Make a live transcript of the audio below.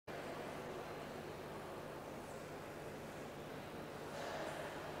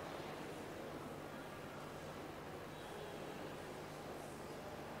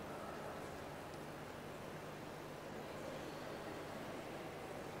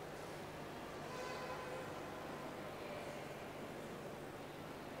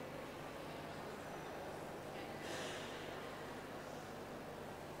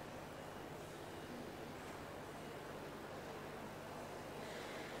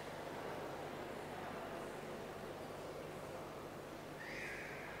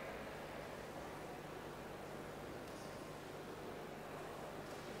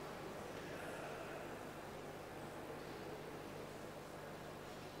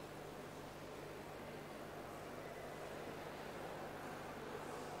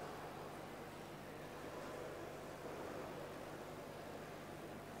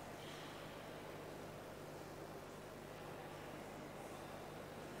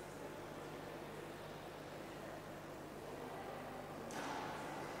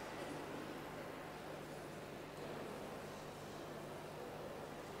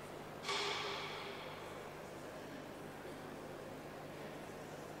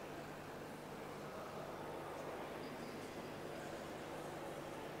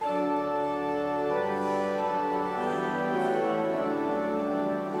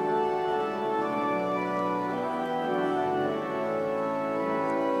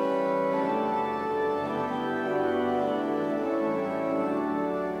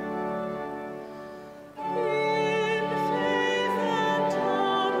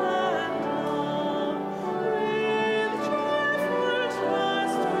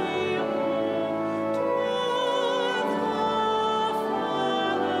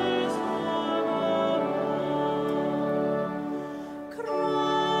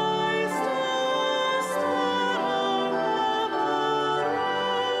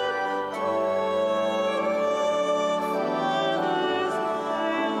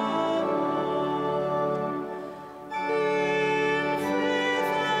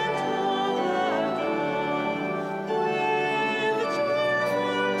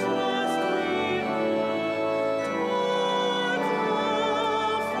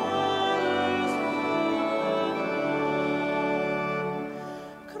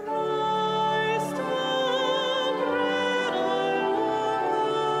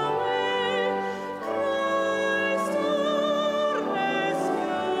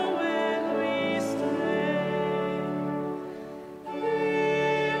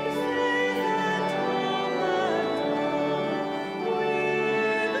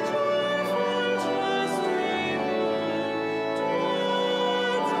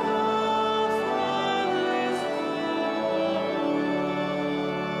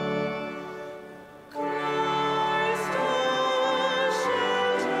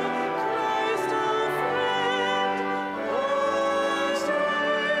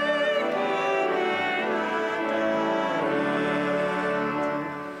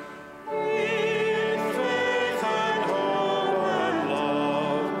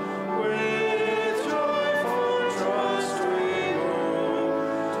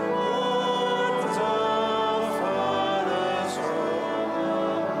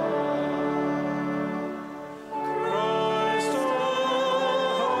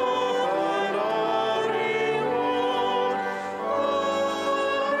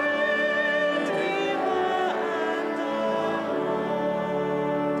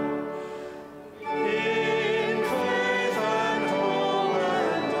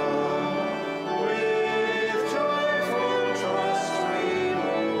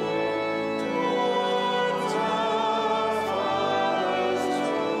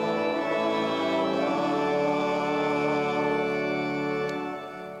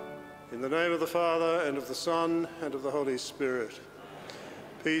In the name of the Father, and of the Son, and of the Holy Spirit.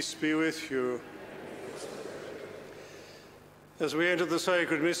 Peace be with you. As we enter the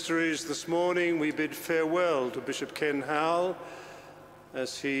sacred mysteries this morning, we bid farewell to Bishop Ken Howell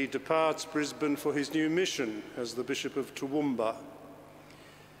as he departs Brisbane for his new mission as the Bishop of Toowoomba.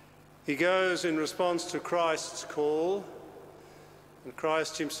 He goes in response to Christ's call, and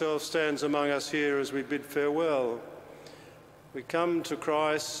Christ himself stands among us here as we bid farewell. We come to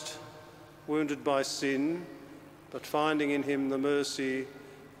Christ wounded by sin, but finding in him the mercy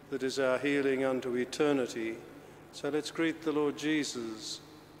that is our healing unto eternity. So let's greet the Lord Jesus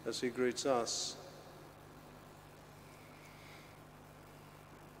as he greets us.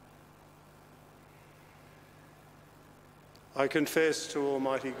 I confess to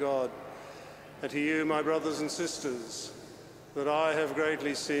Almighty God and to you, my brothers and sisters, that I have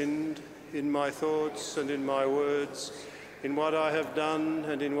greatly sinned in my thoughts and in my words, in what I have done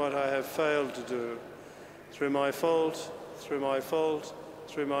and in what I have failed to do, through my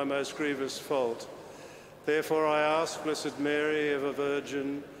most grievous fault. Therefore I ask Blessed Mary, ever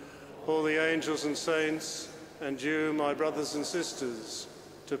Virgin, all the angels and saints, and you, my brothers and sisters,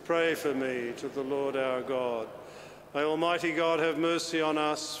 to pray for me to the Lord our God. May Almighty God have mercy on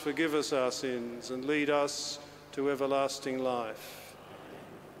us, forgive us our sins, and lead us to everlasting life.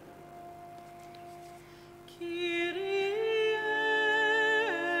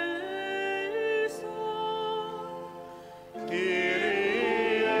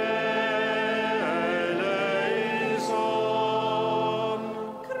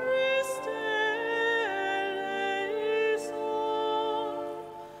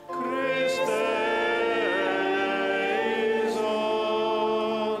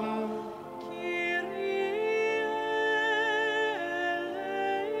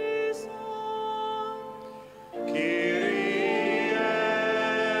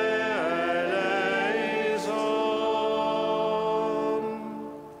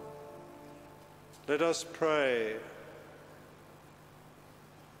 Let us pray.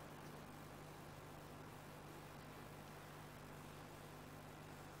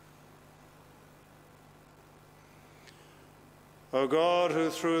 O God, who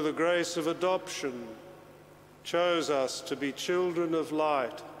through the grace of adoption chose us to be children of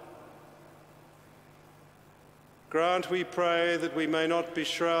light, grant, we pray, that we may not be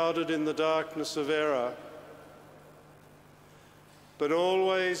shrouded in the darkness of error, but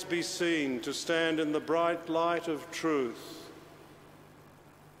always be seen to stand in the bright light of truth.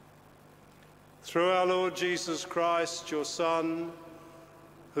 Through our Lord Jesus Christ, your Son,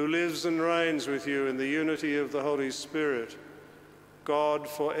 who lives and reigns with you in the unity of the Holy Spirit, God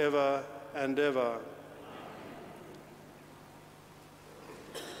forever and ever.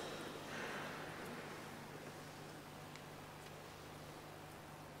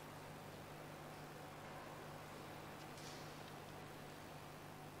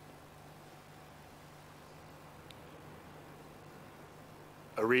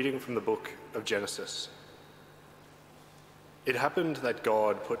 A reading from the book of Genesis. It happened that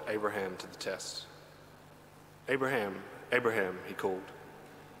God put Abraham to the test. "Abraham, Abraham," he called.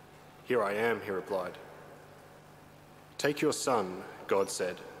 "Here I am," he replied. "Take your son," God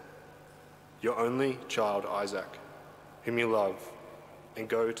said, "your only child Isaac, whom you love, and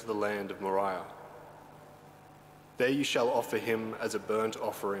go to the land of Moriah. There you shall offer him as a burnt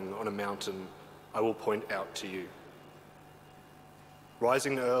offering on a mountain I will point out to you."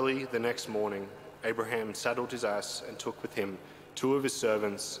 Rising early the next morning, Abraham saddled his ass and took with him 2 of his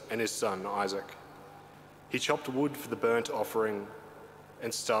servants and his son Isaac. He chopped wood for the burnt offering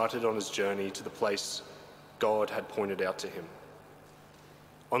and started on his journey to the place God had pointed out to him.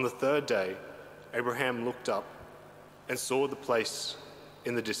 On the 3rd day, Abraham looked up and saw the place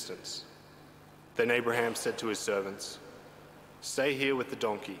in the distance. Then Abraham said to his servants, "Stay here with the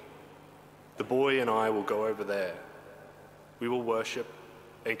donkey. The boy and I will go over there. We will worship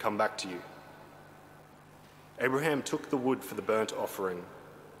and come back to you." Abraham took the wood for the burnt offering,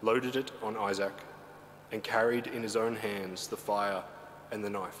 loaded it on Isaac, and carried in his own hands the fire and the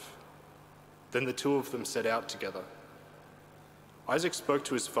knife. Then the 2 of them set out together. Isaac spoke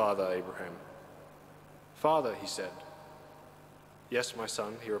to his father, Abraham. "Father," he said. "Yes, my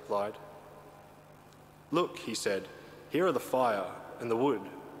son," he replied. "Look," he said, "here are the fire and the wood,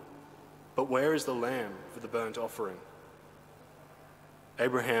 but where is the lamb for the burnt offering?"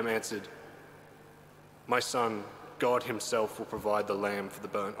 Abraham answered, "My son, God himself will provide the lamb for the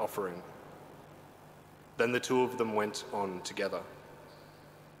burnt offering." Then the 2 of them went on together.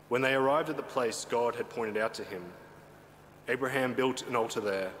 When they arrived at the place God had pointed out to him, Abraham built an altar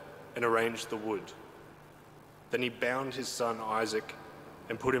there and arranged the wood. Then he bound his son Isaac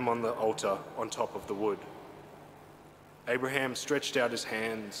and put him on the altar on top of the wood. Abraham stretched out his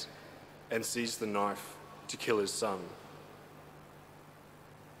hands and seized the knife to kill his son.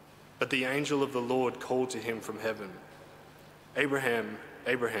 But the angel of the Lord called to him from heaven. "Abraham,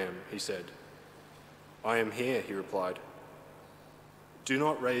 Abraham," he said. "I am here," he replied. "Do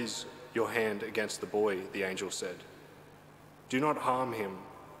not raise your hand against the boy," the angel said. "Do not harm him,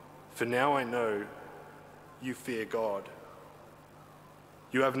 for now I know you fear God.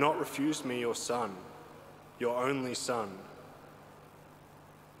 You have not refused me your son, your only son."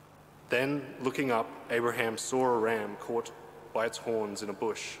 Then, looking up, Abraham saw a ram caught by its horns in a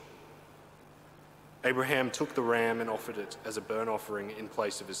bush. Abraham took the ram and offered it as a burnt offering in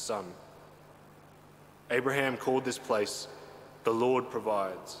place of his son. Abraham called this place, "The Lord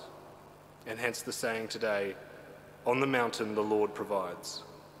provides," and hence the saying today, "On the mountain the Lord provides."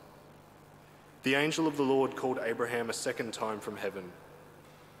 The angel of the Lord called Abraham a second time from heaven.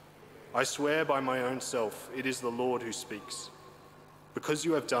 "I swear by my own self, it is the Lord who speaks. Because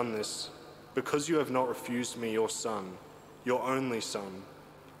you have done this, because you have not refused me your son, your only son,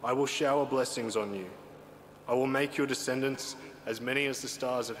 I will shower blessings on you. I will make your descendants as many as the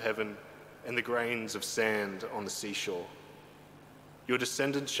stars of heaven and the grains of sand on the seashore. Your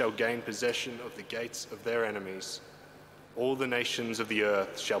descendants shall gain possession of the gates of their enemies. All the nations of the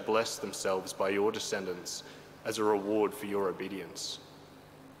earth shall bless themselves by your descendants as a reward for your obedience."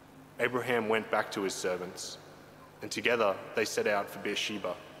 Abraham went back to his servants, and together they set out for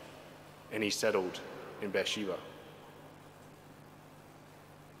Beersheba, and he settled in Beersheba.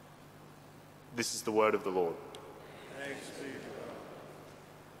 This is the word of the Lord. Thanks be to God.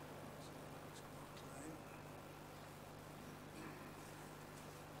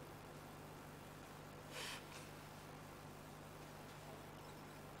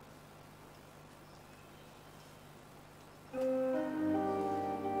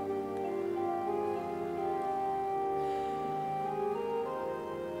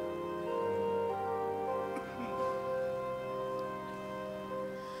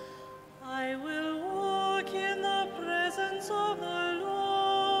 I will walk in the presence of the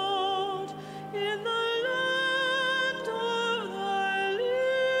Lord, in the land of the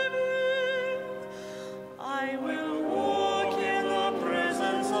living. I will walk in the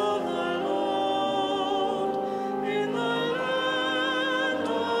presence of the Lord, in the land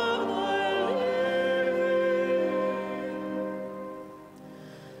of the living.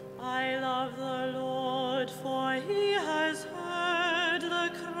 I love the Lord, for he has heard the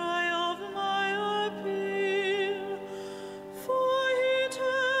cry of my appeal, for he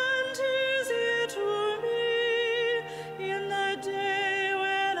turned his ear to me in the day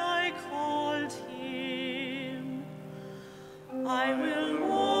when I called him. I will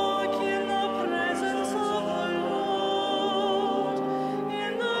walk in the presence of the Lord,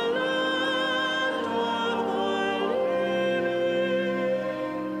 in the land of the living.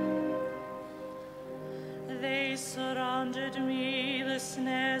 They surrounded me, the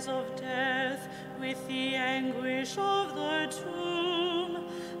snares of death, with the anguish of the tomb.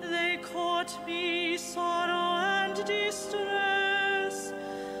 They caught me, sorrow and distress.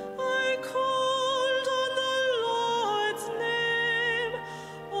 I called on the Lord's name.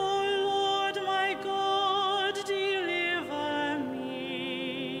 O Lord my God, deliver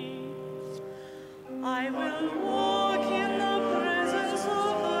me. I will walk in the presence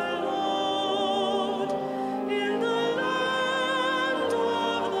of the Lord, in the land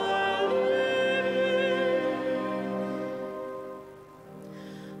of the living.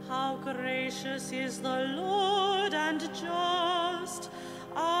 How gracious is the Lord and just.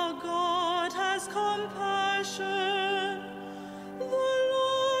 Our God has compassion. The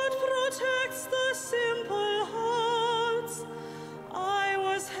Lord protects the simple hearts. I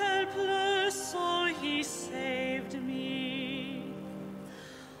was helpless, so he saved me.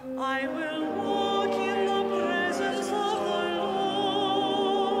 I will walk in the presence of the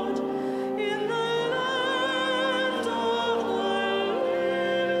Lord, in the land of the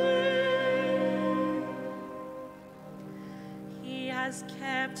living. He has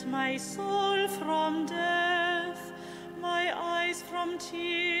kept my soul from death, my eyes from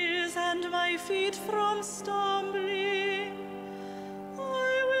tears, and my feet from stumbling.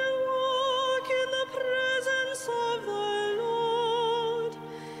 I will walk in the presence of the Lord,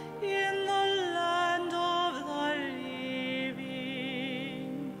 in the land of the living.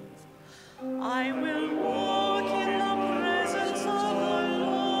 I will walk in the presence of the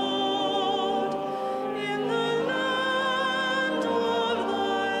Lord, in the land of the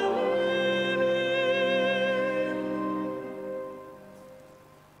living.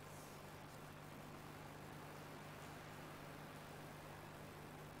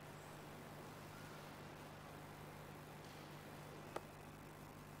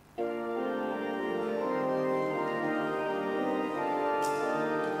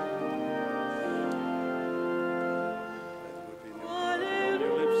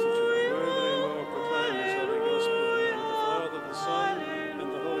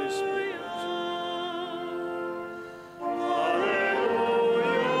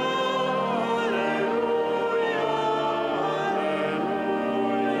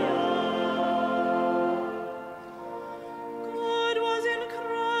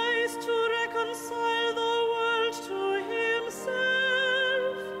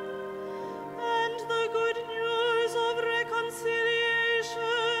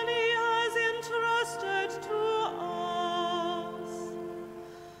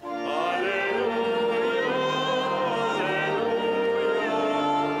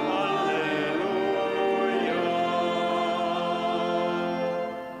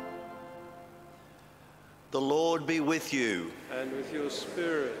 The Lord be with you. And with your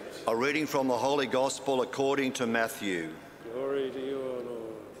spirit. A reading from the Holy Gospel according to Matthew. Glory to you, O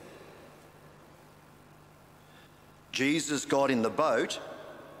Lord. Jesus got in the boat,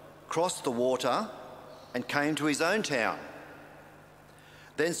 crossed the water, and came to his own town.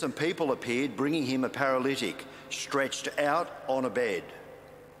 Then some people appeared, bringing him a paralytic, stretched out on a bed.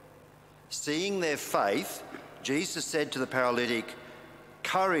 Seeing their faith, Jesus said to the paralytic,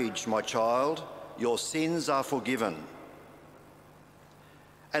 "Courage, my child, your sins are forgiven."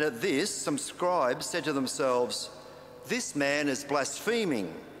 And at this, some scribes said to themselves, "This man is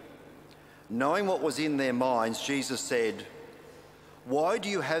blaspheming." Knowing what was in their minds, Jesus said, "Why do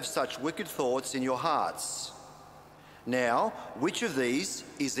you have such wicked thoughts in your hearts? Now, which of these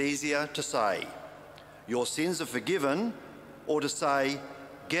is easier to say, 'Your sins are forgiven,' or to say,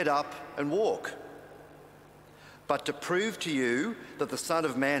 'Get up and walk'? But to prove to you that the Son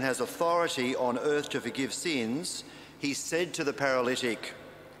of Man has authority on earth to forgive sins, he said to the paralytic,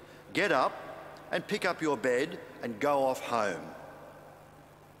 'Get up and pick up your bed and go off home.'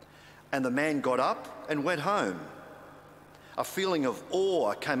 And the man got up and went home. A feeling of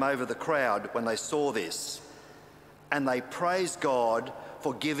awe came over the crowd when they saw this, and they praised God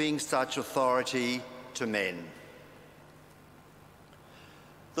for giving such authority to men."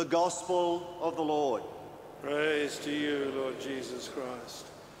 The Gospel of the Lord. Praise to you, Lord Jesus Christ.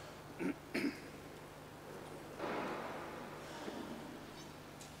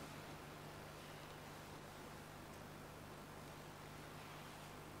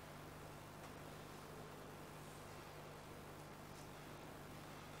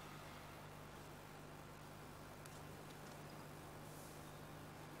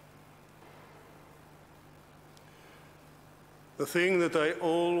 The thing that they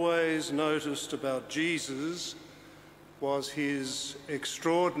always noticed about Jesus was his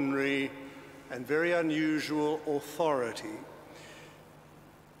extraordinary and very unusual authority.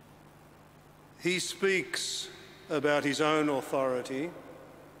 He speaks about his own authority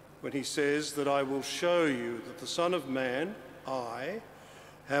when he says that I will show you that the Son of Man, I,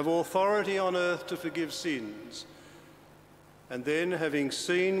 have authority on earth to forgive sins. And then, having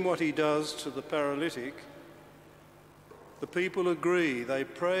seen what he does to the paralytic, the people agree. They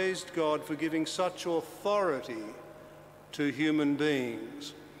praised God for giving such authority to human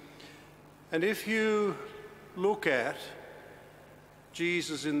beings. And if you look at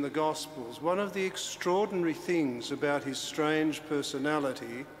Jesus in the Gospels, one of the extraordinary things about his strange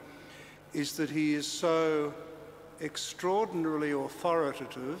personality is that he is so extraordinarily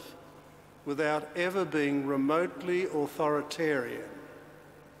authoritative without ever being remotely authoritarian.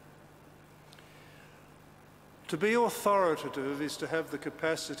 To be authoritative is to have the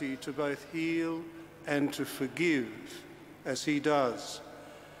capacity to both heal and to forgive, as he does.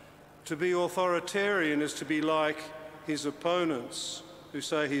 To be authoritarian is to be like his opponents who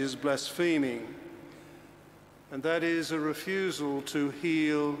say he is blaspheming, and that is a refusal to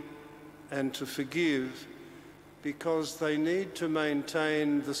heal and to forgive because they need to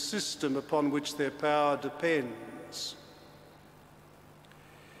maintain the system upon which their power depends.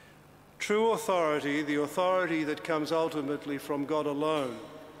 True authority, the authority that comes ultimately from God alone.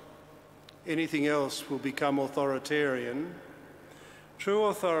 Anything else will become authoritarian. True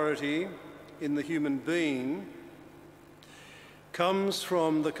authority in the human being comes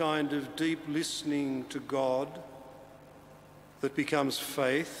from the kind of deep listening to God that becomes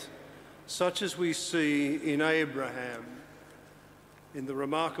faith, such as we see in Abraham, in the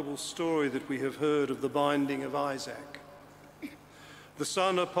remarkable story that we have heard of the binding of Isaac, the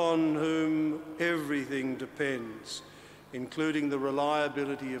son upon whom everything depends, including the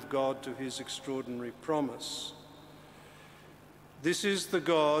reliability of God to his extraordinary promise. This is the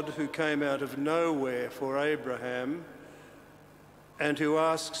God who came out of nowhere for Abraham and who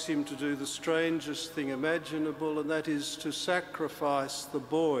asks him to do the strangest thing imaginable, and that is to sacrifice the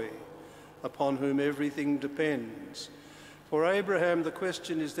boy upon whom everything depends. For Abraham, the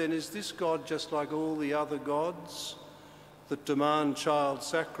question is then, is this God just like all the other gods that demand child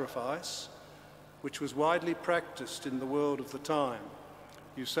sacrifice, which was widely practiced in the world of the time?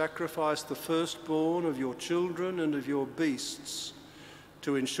 You sacrifice the firstborn of your children and of your beasts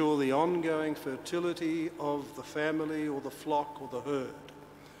to ensure the ongoing fertility of the family or the flock or the herd.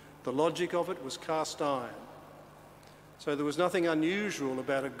 The logic of it was cast iron. So there was nothing unusual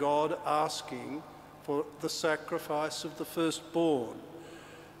about a God asking for the sacrifice of the firstborn.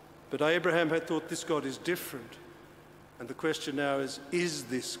 But Abraham had thought this God is different. And the question now is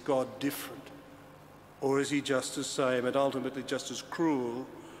this God different? Or is he just the same and ultimately just as cruel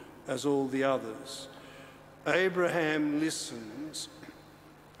as all the others? Abraham listens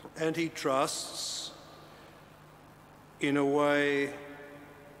and he trusts in a way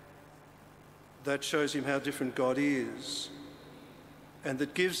that shows him how different God is, and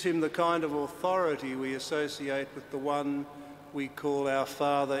that gives him the kind of authority we associate with the one we call our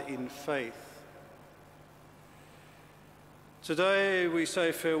Father in faith. Today we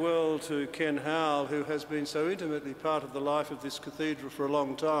say farewell to Ken Howell, who has been so intimately part of the life of this cathedral for a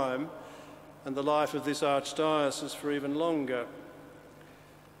long time, and the life of this archdiocese for even longer.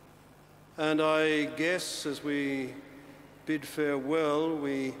 And I guess as we bid farewell,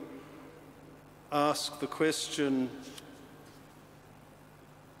 we ask the question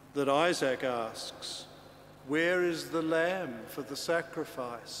that Isaac asks: where is the lamb for the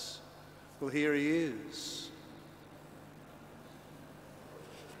sacrifice? Well, here he is.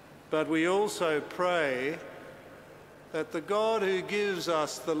 But we also pray that the God who gives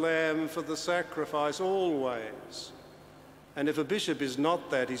us the lamb for the sacrifice always, and if a bishop is not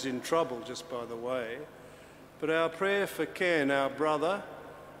that, he's in trouble, just by the way, but our prayer for Ken, our brother,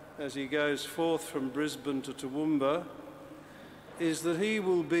 as he goes forth from Brisbane to Toowoomba, is that he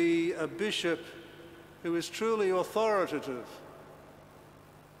will be a bishop who is truly authoritative,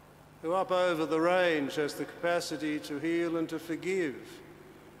 who up over the range has the capacity to heal and to forgive.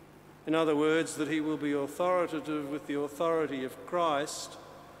 In other words, that he will be authoritative with the authority of Christ,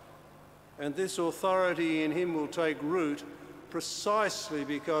 and this authority in him will take root precisely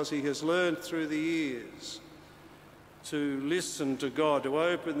because he has learned through the years to listen to God, to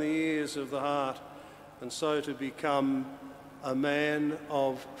open the ears of the heart, and so to become a man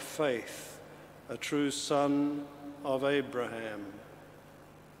of faith, a true son of Abraham.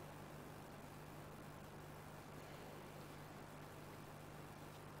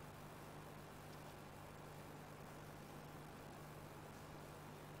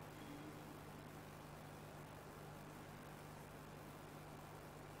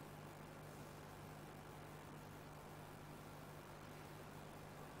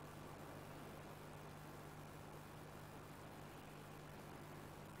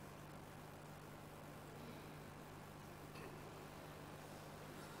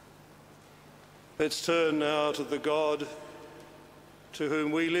 Let's turn now to the God to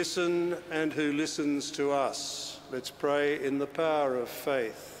whom we listen and who listens to us. Let's pray in the power of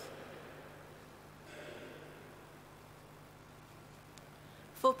faith.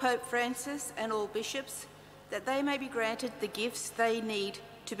 For Pope Francis and all bishops, that they may be granted the gifts they need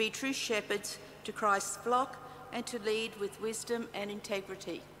to be true shepherds to Christ's flock and to lead with wisdom and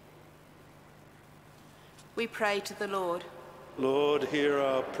integrity. We pray to the Lord. Lord, hear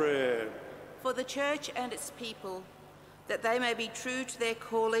our prayer. For the Church and its people, that they may be true to their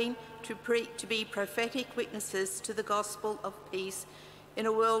calling to be prophetic witnesses to the gospel of peace in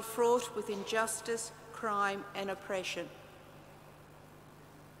a world fraught with injustice, crime and oppression.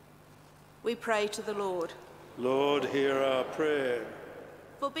 We pray to the Lord. Lord, hear our prayer.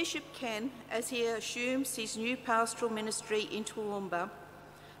 For Bishop Ken, as he assumes his new pastoral ministry in Toowoomba,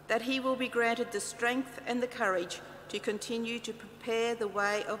 that he will be granted the strength and the courage to continue to prepare the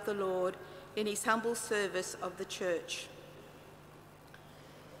way of the Lord in his humble service of the Church.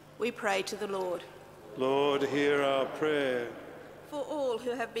 We pray to the Lord. Lord, hear our prayer. For all who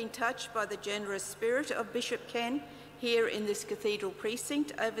have been touched by the generous spirit of Bishop Ken here in this cathedral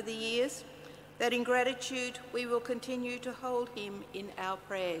precinct over the years, that in gratitude we will continue to hold him in our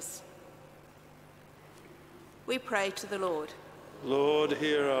prayers. We pray to the Lord. Lord,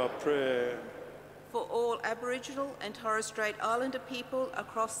 hear our prayer. For all Aboriginal and Torres Strait Islander people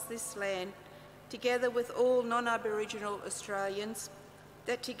across this land, together with all non-Aboriginal Australians,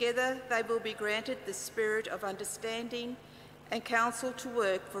 that together they will be granted the spirit of understanding and counsel to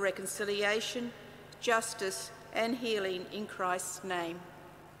work for reconciliation, justice and healing in Christ's name.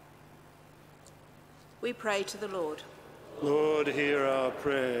 We pray to the Lord. Lord, hear our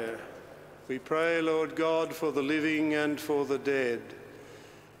prayer. We pray, Lord God, for the living and for the dead.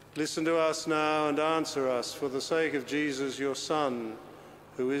 Listen to us now and answer us for the sake of Jesus, your Son,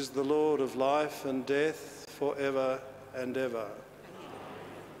 who is the Lord of life and death forever and ever.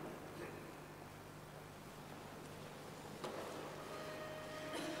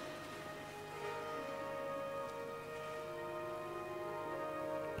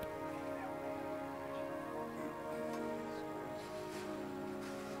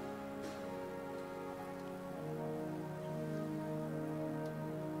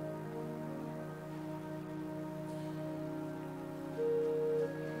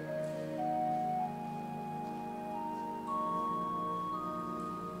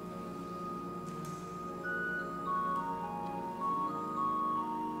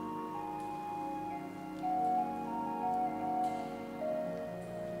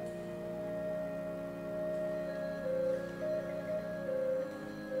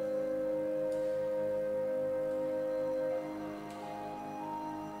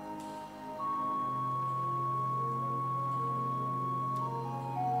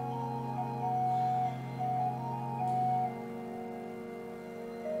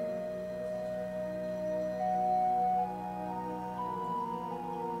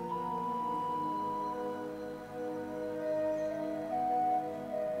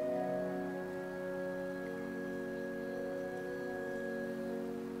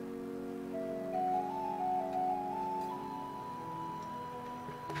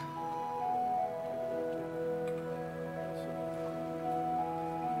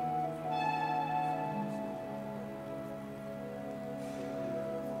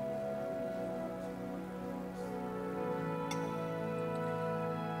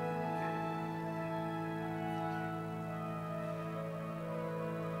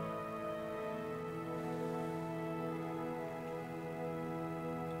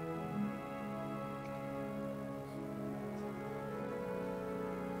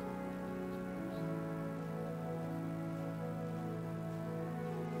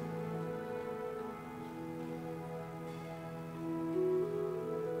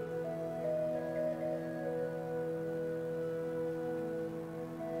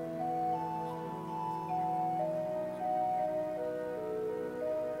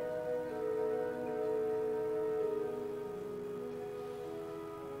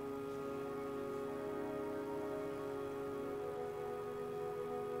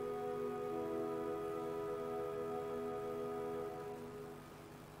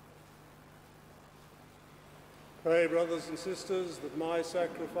 Pray, brothers and sisters, that my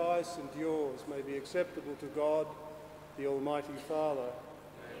sacrifice and yours may be acceptable to God, the Almighty Father.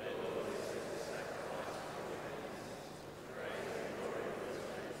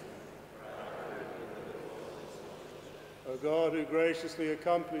 O God, who graciously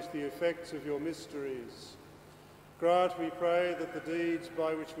accomplished the effects of your mysteries, grant, we pray, that the deeds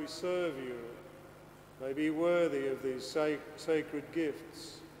by which we serve you may be worthy of these sacred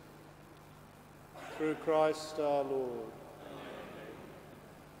gifts. Through Christ our Lord.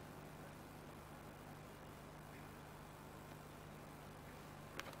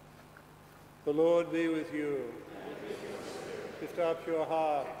 The Lord be with you. Lift up your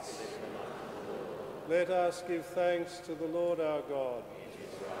hearts. Let us give thanks to the Lord our God.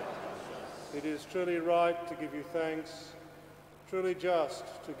 It is truly right to give you thanks, truly just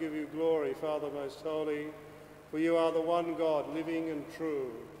to give you glory, Father most holy, for you are the one God, living and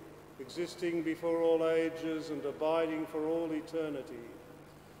true, existing before all ages and abiding for all eternity,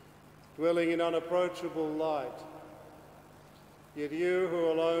 dwelling in unapproachable light. Yet you,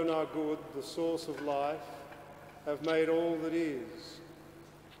 who alone are good, the source of life, have made all that is,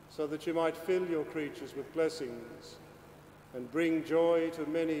 so that you might fill your creatures with blessings and bring joy to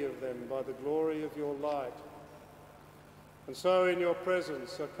many of them by the glory of your light. And so in your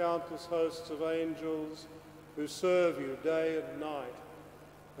presence are countless hosts of angels who serve you day and night,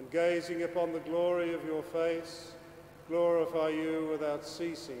 and gazing upon the glory of your face, glorify you without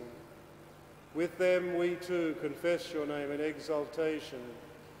ceasing. With them we too confess your name in exaltation,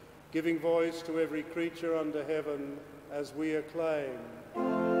 giving voice to every creature under heaven as we acclaim.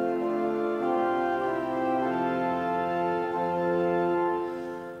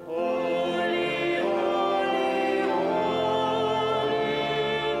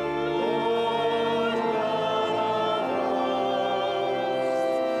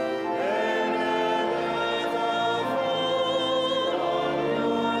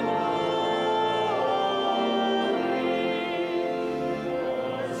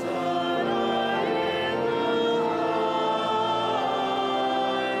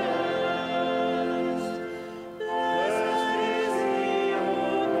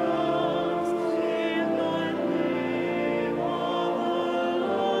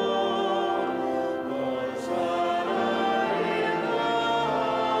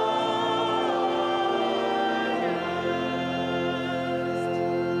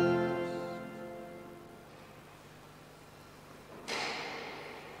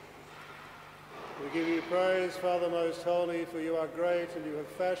 We give you praise, Father most holy, for you are great and you have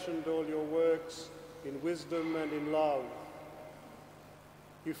fashioned all your works in wisdom and in love.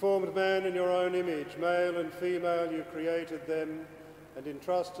 You formed man in your own image, male and female you created them, and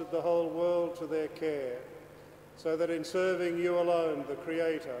entrusted the whole world to their care, so that in serving you alone, the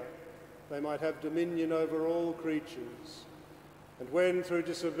Creator, they might have dominion over all creatures. And when, through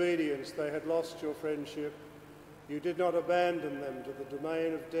disobedience, they had lost your friendship, you did not abandon them to the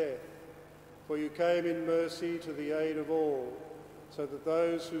domain of death, for you came in mercy to the aid of all, so that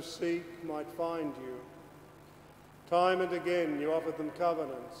those who seek might find you. Time and again you offered them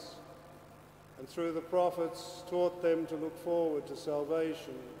covenants, and through the prophets taught them to look forward to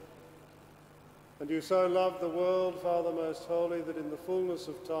salvation. And you so loved the world, Father most holy, that in the fullness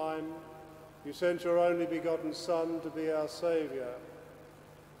of time you sent your only begotten Son to be our Saviour.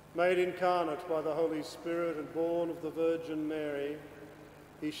 Made incarnate by the Holy Spirit and born of the Virgin Mary,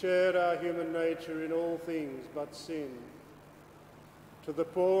 he shared our human nature in all things but sin. To the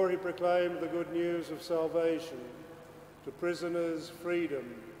poor he proclaimed the good news of salvation, to prisoners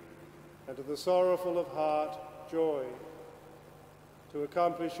freedom, and to the sorrowful of heart joy. To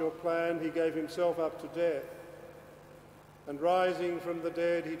accomplish your plan he gave himself up to death, and rising from the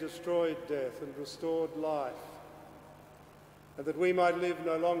dead he destroyed death and restored life, and that we might live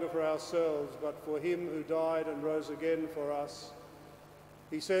no longer for ourselves but for him who died and rose again for us,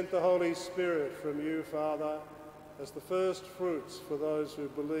 he sent the Holy Spirit from you, Father, as the first fruits for those who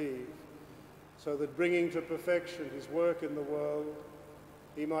believe, so that bringing to perfection his work in the world,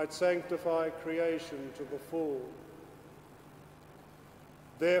 he might sanctify creation to the full.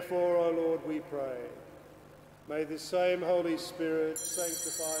 Therefore, O Lord, we pray, may this same Holy Spirit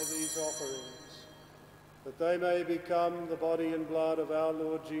sanctify these offerings, that they may become the body and blood of our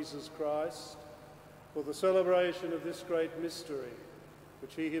Lord Jesus Christ, for the celebration of this great mystery,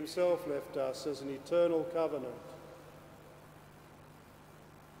 which he himself left us as an eternal covenant.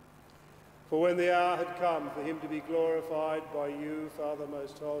 For when the hour had come for him to be glorified by you, Father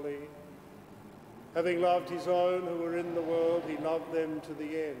most holy, having loved his own who were in the world, he loved them to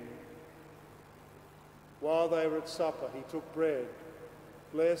the end. While they were at supper, he took bread,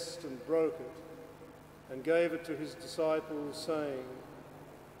 blessed and broke it, and gave it to his disciples, saying,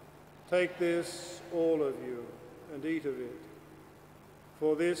 "Take this, all of you, and eat of it,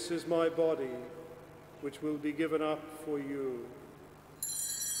 for this is my body, which will be given up for you."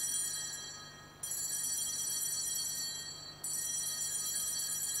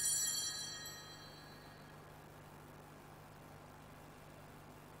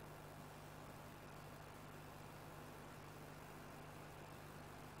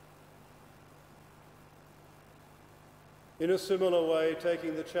 In a similar way,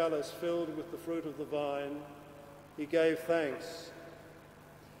 taking the chalice filled with the fruit of the vine, he gave thanks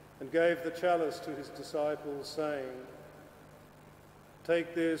and gave the chalice to his disciples, saying,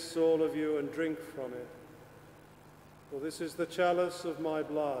 "Take this, all of you, and drink from it, for this is the chalice of my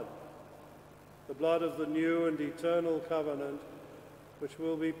blood, the blood of the new and eternal covenant, which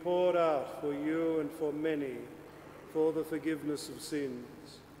will be poured out for you and for many for the forgiveness of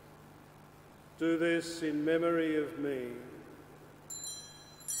sins. Do this in memory of me."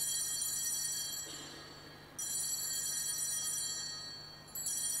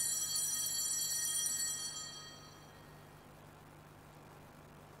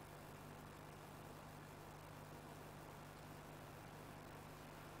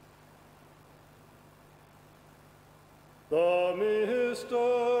 The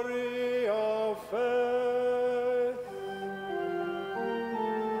mystery of faith.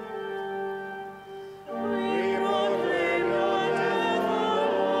 We proclaim your death,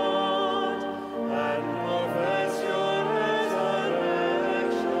 Lord, and profess your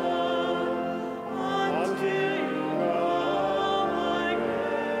resurrection until you come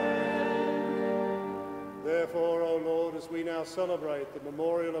again. Therefore, O Lord, as we now celebrate the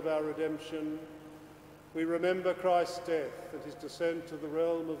memorial of our redemption, we remember Christ's death and his descent to the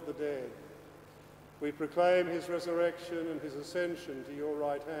realm of the dead. We proclaim his resurrection and his ascension to your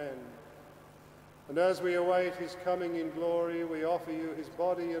right hand. And as we await his coming in glory, we offer you his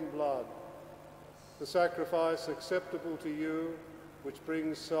body and blood, the sacrifice acceptable to you, which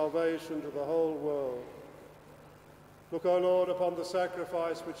brings salvation to the whole world. Look, O Lord, upon the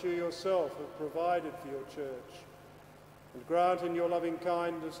sacrifice which you yourself have provided for your church, and grant in your loving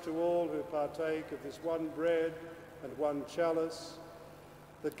kindness to all who partake of this one bread and one chalice,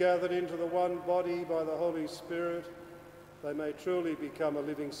 that gathered into the one body by the Holy Spirit, they may truly become a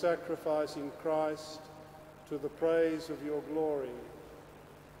living sacrifice in Christ to the praise of your glory.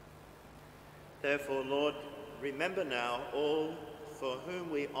 Therefore, Lord, remember now all for whom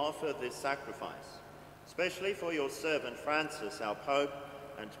we offer this sacrifice, especially for your servant Francis, our Pope,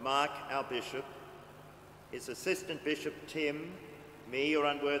 and Mark, our Bishop, his assistant Bishop Tim, me, your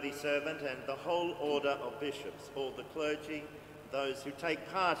unworthy servant, and the whole order of bishops, all the clergy, those who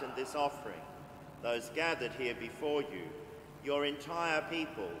take part in this offering, those gathered here before you, your entire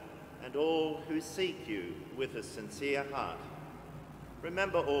people, and all who seek you with a sincere heart.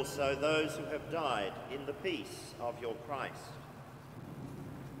 Remember also those who have died in the peace of your Christ,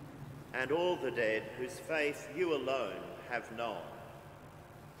 and all the dead whose faith you alone have known.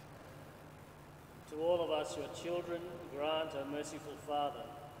 To all of us, your children, grant, O merciful Father,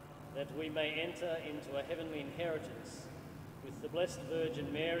 that we may enter into a heavenly inheritance with the Blessed Virgin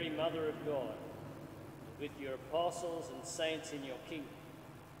Mary, Mother of God, with your apostles and saints in your kingdom.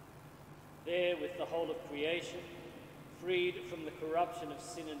 There, with the whole of creation, freed from the corruption of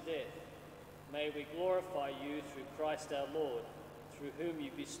sin and death, may we glorify you through Christ our Lord, through whom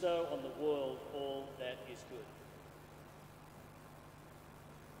you bestow on the world all that is good.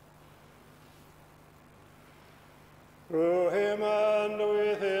 Through him and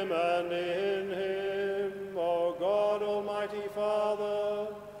with him and in him, O God, Almighty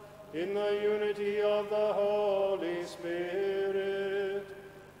Father, in the unity of the Holy Spirit,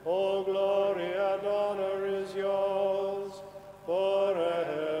 all glory and honor is yours forever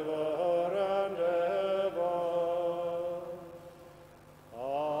and ever.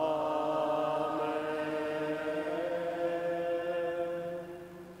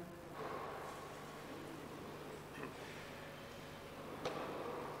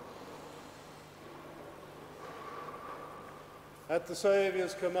 At the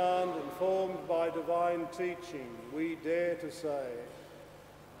Saviour's command, informed by divine teaching, we dare to say,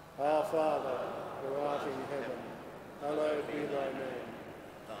 Our Father, who art in heaven, hallowed be thy name.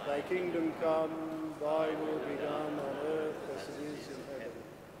 Thy kingdom come, thy will be done on earth as it is in heaven.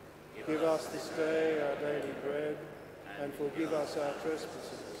 Give us this day our daily bread, and forgive us our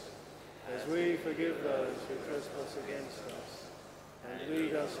trespasses, as we forgive those who trespass against us. And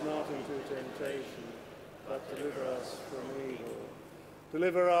lead us not into temptation, but deliver us from evil.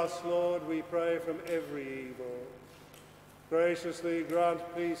 Deliver us, Lord, we pray, from every evil. Graciously grant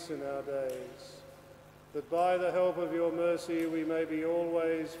peace in our days, that by the help of your mercy we may be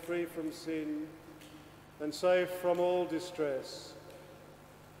always free from sin and safe from all distress,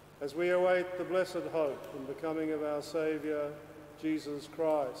 as we await the blessed hope and the coming of our Saviour, Jesus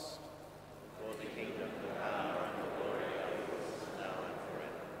Christ. For the kingdom, the power, and the glory are yours, now and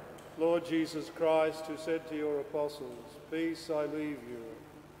forever. Lord Jesus Christ, who said to your apostles, "Peace I leave you,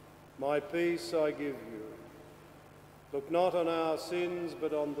 my peace I give you," look not on our sins,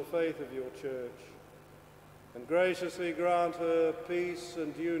 but on the faith of your church, and graciously grant her peace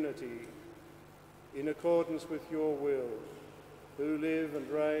and unity in accordance with your will, who live and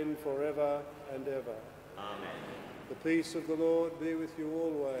reign forever and ever. Amen. The peace of the Lord be with you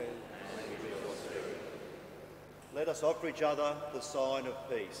always. And with your spirit. Let us offer each other the sign of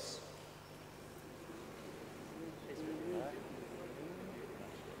peace.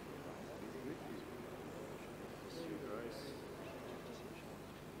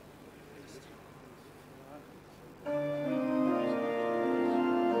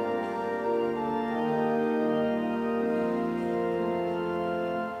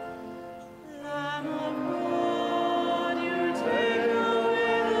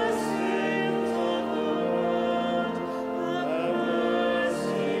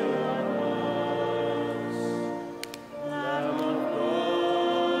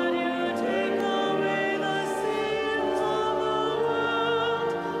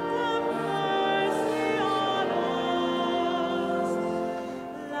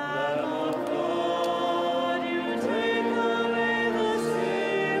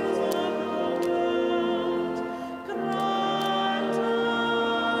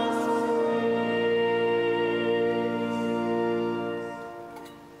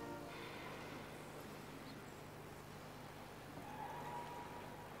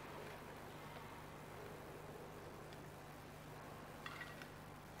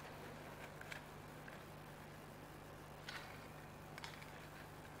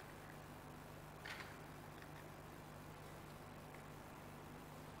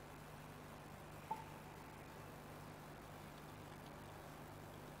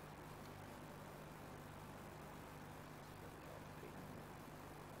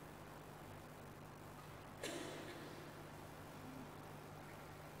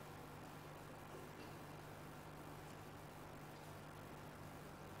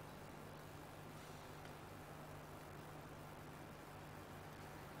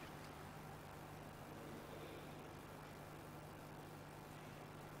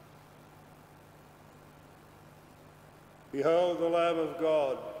 Behold the Lamb of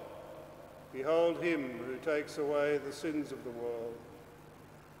God. Behold him who takes away the sins of the world.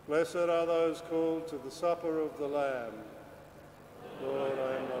 Blessed are those called to the supper of the Lamb. Lord,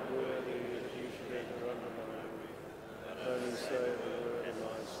 I am not worthy that you should enter under my roof, but only say the word, and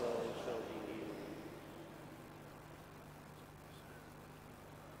my soul shall be healed.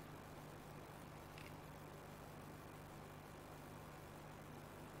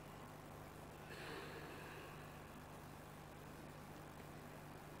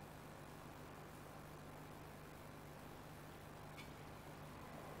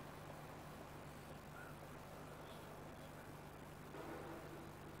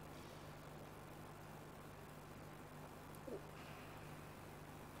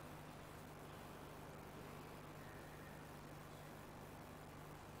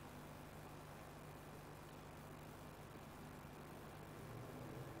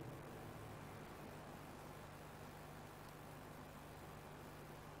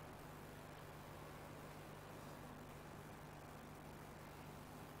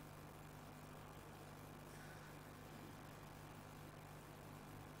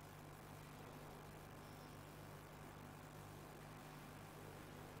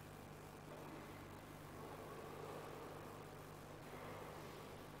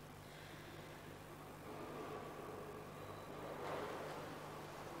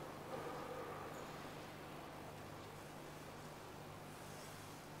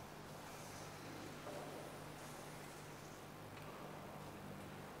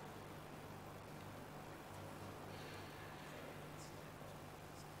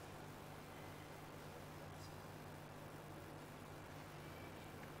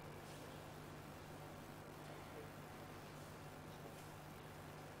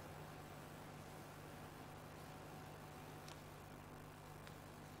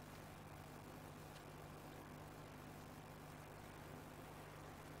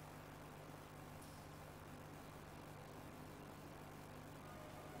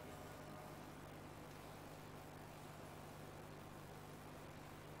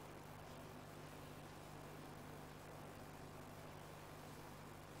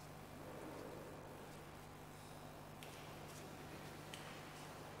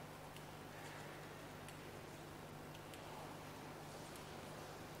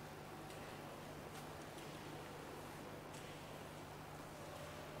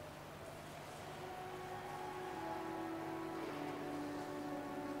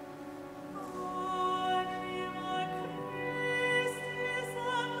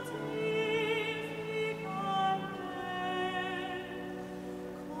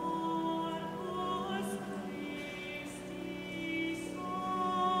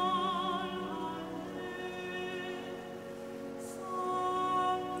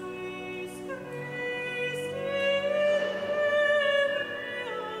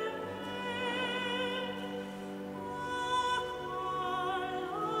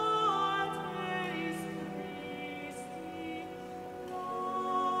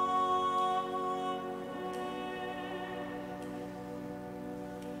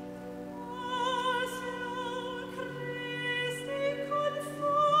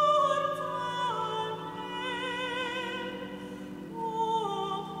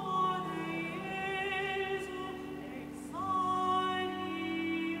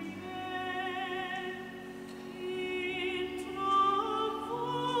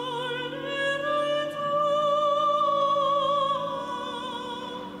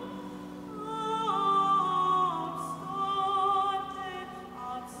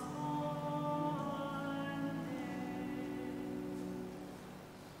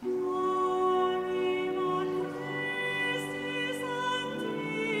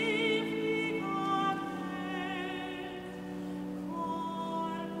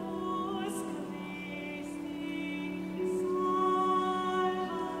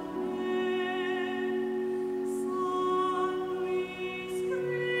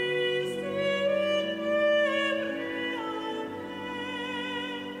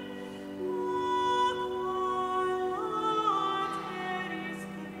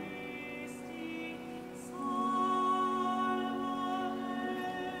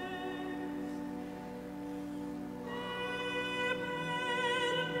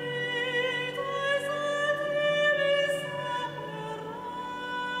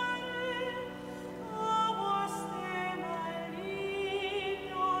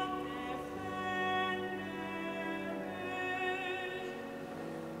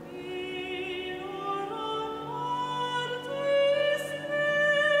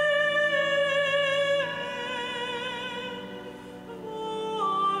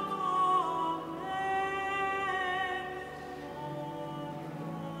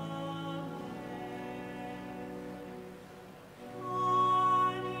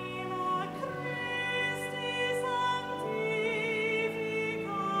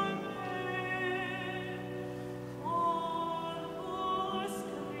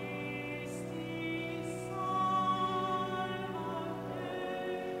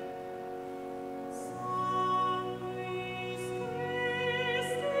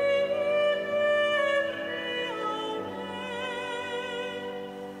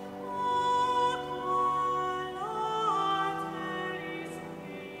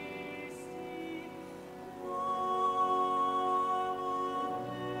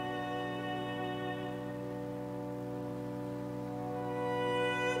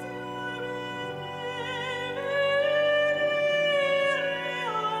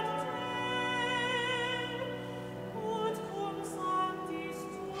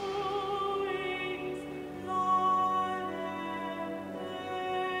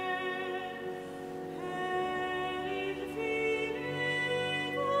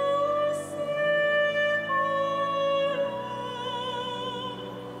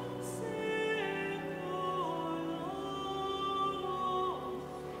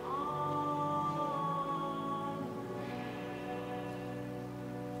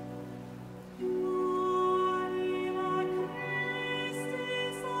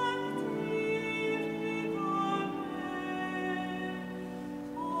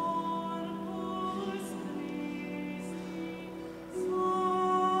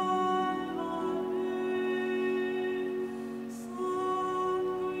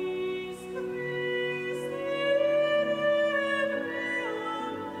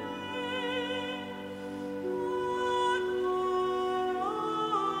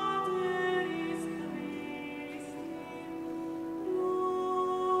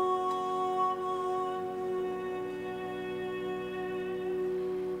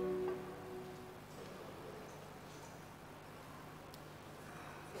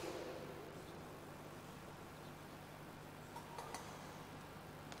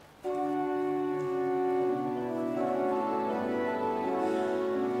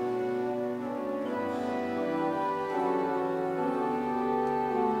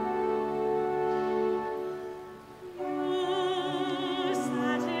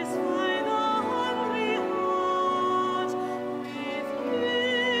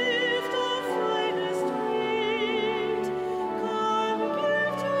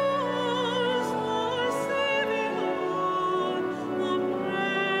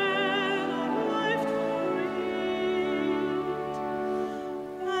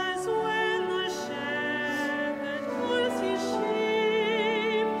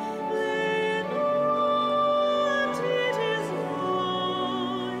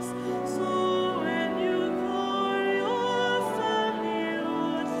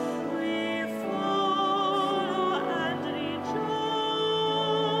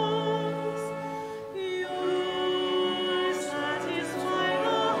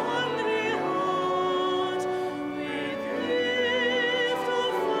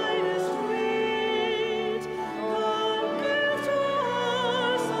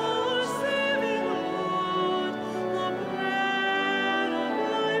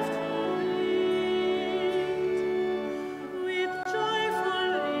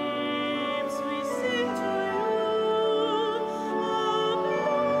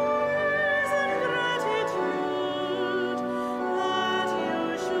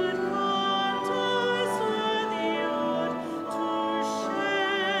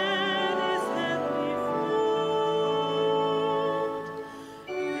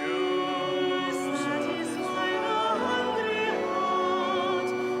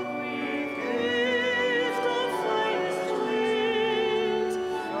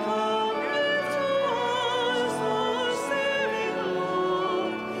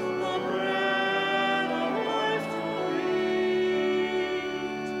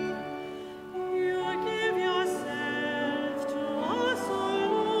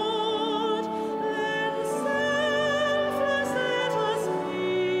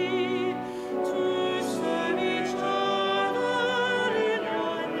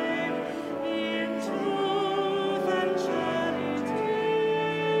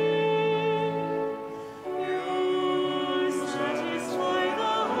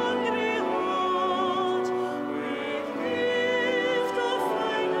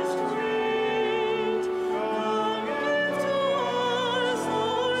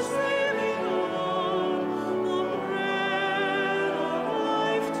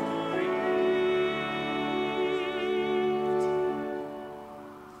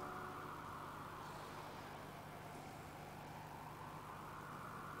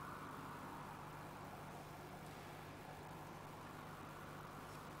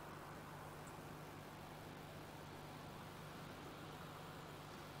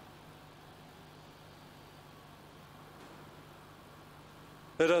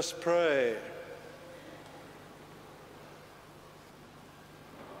 Let us pray.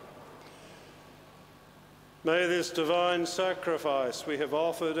 May this divine sacrifice we have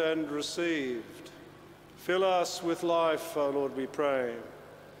offered and received fill us with life, O Lord, we pray,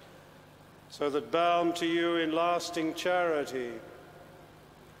 so that bound to you in lasting charity,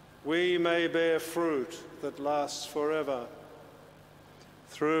 we may bear fruit that lasts forever.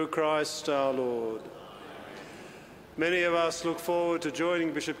 Through Christ our Lord. Many of us look forward to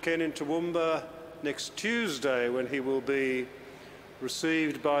joining Bishop Ken in Toowoomba next Tuesday, when he will be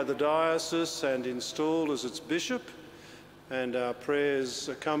received by the diocese and installed as its bishop, and our prayers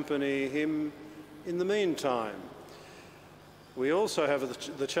accompany him in the meantime. We also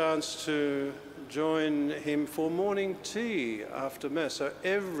have the chance to join him for morning tea after Mass, so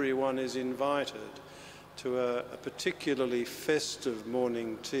everyone is invited to a particularly festive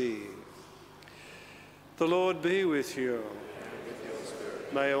morning tea. The Lord be with you. And with your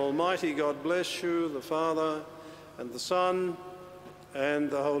spirit. May Almighty God bless you, the Father, and the Son, and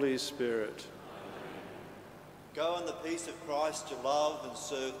the Holy Spirit. Go in the peace of Christ to love and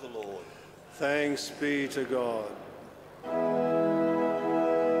serve the Lord. Thanks be to God.